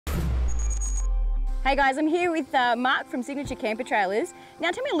Hey guys, I'm here with Mark from Signature Camper Trailers.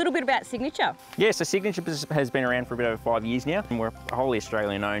 Now tell me a little bit about Signature. Yeah, so Signature has been around for a bit over 5 years now, and we're a wholly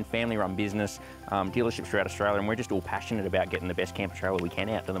Australian owned, family run business, dealerships throughout Australia, and we're just all passionate about getting the best camper trailer we can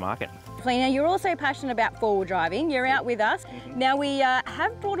out to the market. Now you're also passionate about four-wheel driving. You're out with us. Now we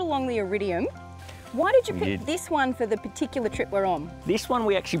have brought along the Iridium. Why did you pick this one for the particular trip we're on? This one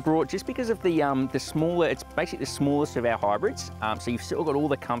we actually brought just because of the smaller, it's basically the smallest of our hybrids. So you've still got all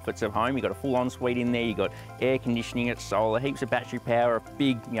the comforts of home. You've got a full ensuite in there, you've got air conditioning, it's solar, heaps of battery power, a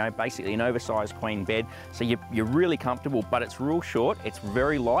big, basically an oversized queen bed. So you're really comfortable, but it's real short, it's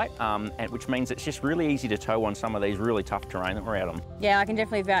very light, which means it's just really easy to tow on some of these really tough terrain that we're out on. Yeah, I can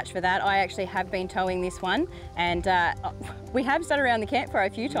definitely vouch for that. I actually have been towing this one, and we have sat around the campfire a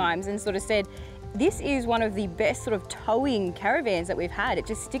few times and sort of said, this is one of the best sort of towing caravans that we've had. It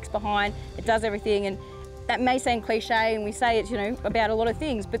just sticks behind, it does everything, and that may sound cliche and we say it's, about a lot of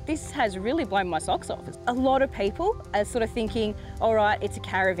things, but this has really blown my socks off. A lot of people are sort of thinking, all right, it's a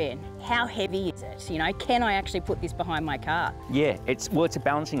caravan. How heavy is it? Can I actually put this behind my car? Yeah, it's a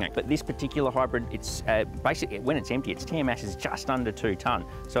balancing act, but this particular hybrid, it's basically, when it's empty, its TM mass is just under 2 tonne,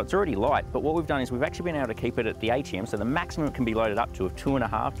 so it's already light. But what we've done is we've actually been able to keep it at the ATM, so the maximum it can be loaded up to of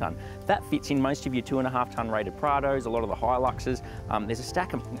 2.5 tonne. That fits in most of your 2.5 tonne rated Prados, a lot of the Hiluxes. There's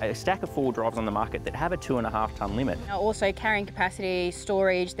a stack of 4 drives on the market that have a 2.5 tonne limit. Now also carrying capacity,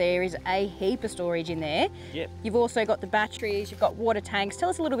 storage, there is a heap of storage in there. Yep. You've also got the batteries, you've got water tanks. Tell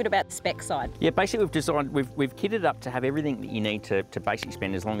us a little bit about the spec side. Yeah, basically we've kitted it up to have everything that you need to basically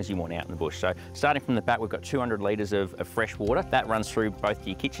spend as long as you want out in the bush. So starting from the back, we've got 200 litres of fresh water. That runs through both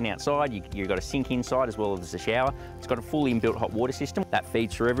your kitchen outside, you've got a sink inside as well as a shower. It's got a fully inbuilt hot water system that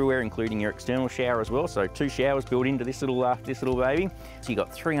feeds through everywhere, including your external shower as well. So 2 showers built into this little baby. So you've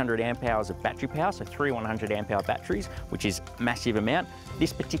got 300 amp hours of battery power, so 3 100 amp hour batteries, which is a massive amount.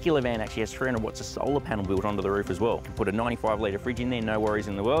 This particular van actually has 300 watts of solar panel built onto the roof as well. You can put a 95 litre fridge in there, no worries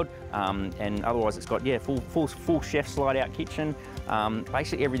in the world. And otherwise it's got, full chef slide out kitchen.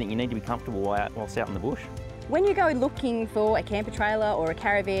 Basically everything you need to be comfortable whilst out in the bush. When you go looking for a camper trailer or a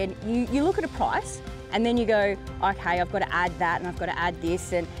caravan, you look at a price and then you go, okay, I've got to add that and I've got to add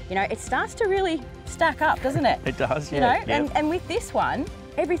this, and it starts to really stack up, doesn't it? It does, yeah. And with this one,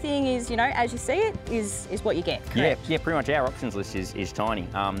 everything is, as you see it, is what you get. Correct? Yeah, pretty much our options list is tiny.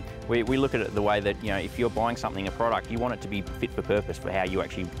 We look at it the way that, if you're buying something, a product, you want it to be fit for purpose for how you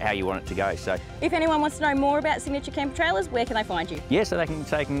want it to go. So if anyone wants to know more about Signature Camper Trailers, where can they find you? Yeah, so they can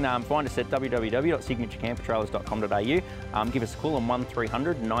find us at www.signaturecampertrailers.com.au. Give us a call on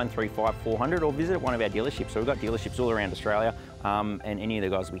 1300 935 400 or visit one of our dealerships. So we've got dealerships all around Australia, and any of the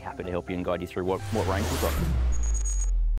guys will be happy to help you and guide you through what range we've got.